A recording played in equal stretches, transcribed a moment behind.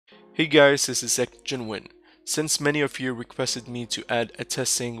Hey guys, this is TechnoGenuine. Since many of you requested me to add a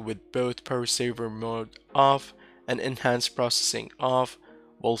testing with both power saver mode off and enhanced processing off,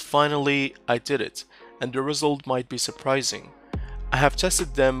 well finally I did it, and the result might be surprising. I have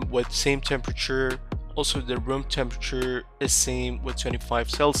tested them with same temperature, also the room temperature is same with 25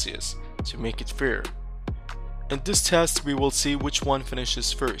 Celsius to make it fair. In this test we will see which one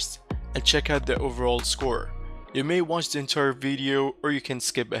finishes first and check out the overall score. You may watch the entire video or you can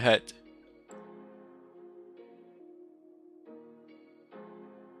skip ahead.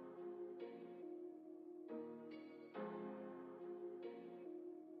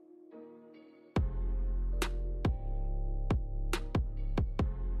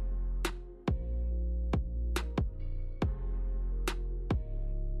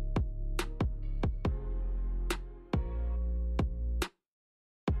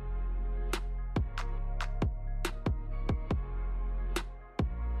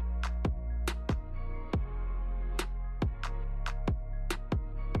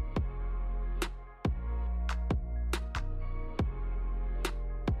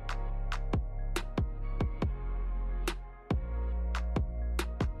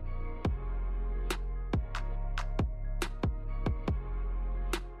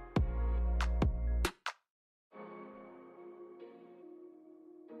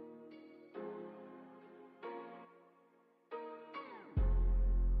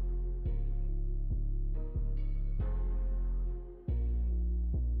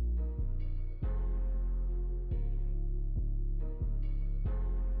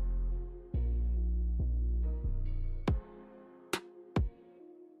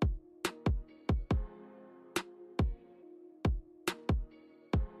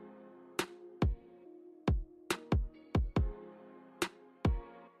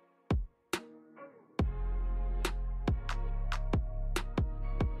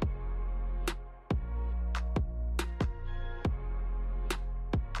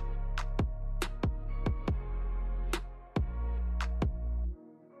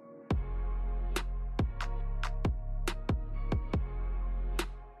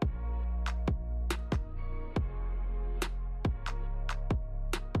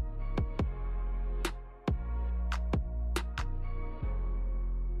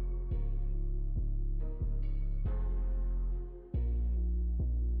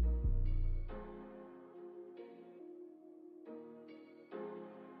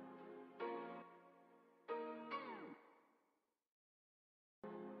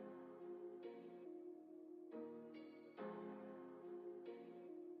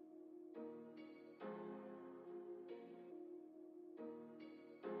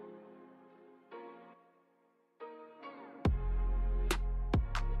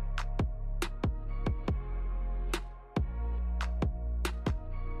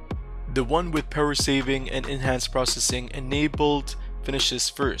 The one with power saving and enhanced processing enabled finishes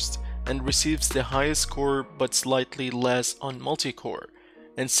first and receives the highest score but slightly less on multi-core.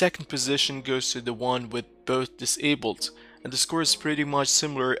 And second position goes to the one with both disabled, and the score is pretty much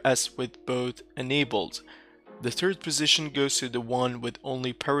similar as with both enabled. The third position goes to the one with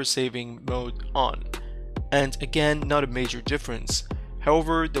only power saving mode on, and again not a major difference.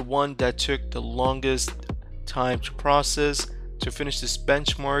 However, the one that took the longest time to process to finish this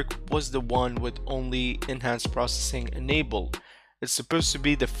benchmark was the one with only enhanced processing enabled. It's supposed to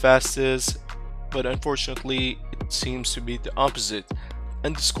be the fastest, but unfortunately it seems to be the opposite,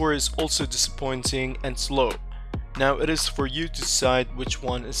 and the score is also disappointing and slow. Now it is for you to decide which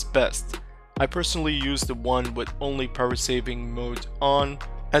one is best. I personally use the one with only power saving mode on,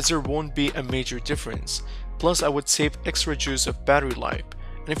 as there won't be a major difference. Plus I would save extra juice of battery life.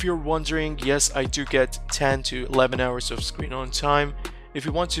 And if you're wondering, yes, I do get 10 to 11 hours of screen on time. If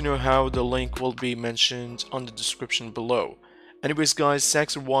you want to know how, the link will be mentioned on the description below. Anyways guys,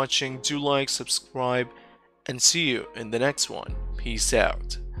 thanks for watching, do like, subscribe, and see you in the next one. Peace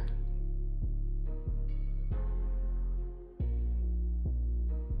out.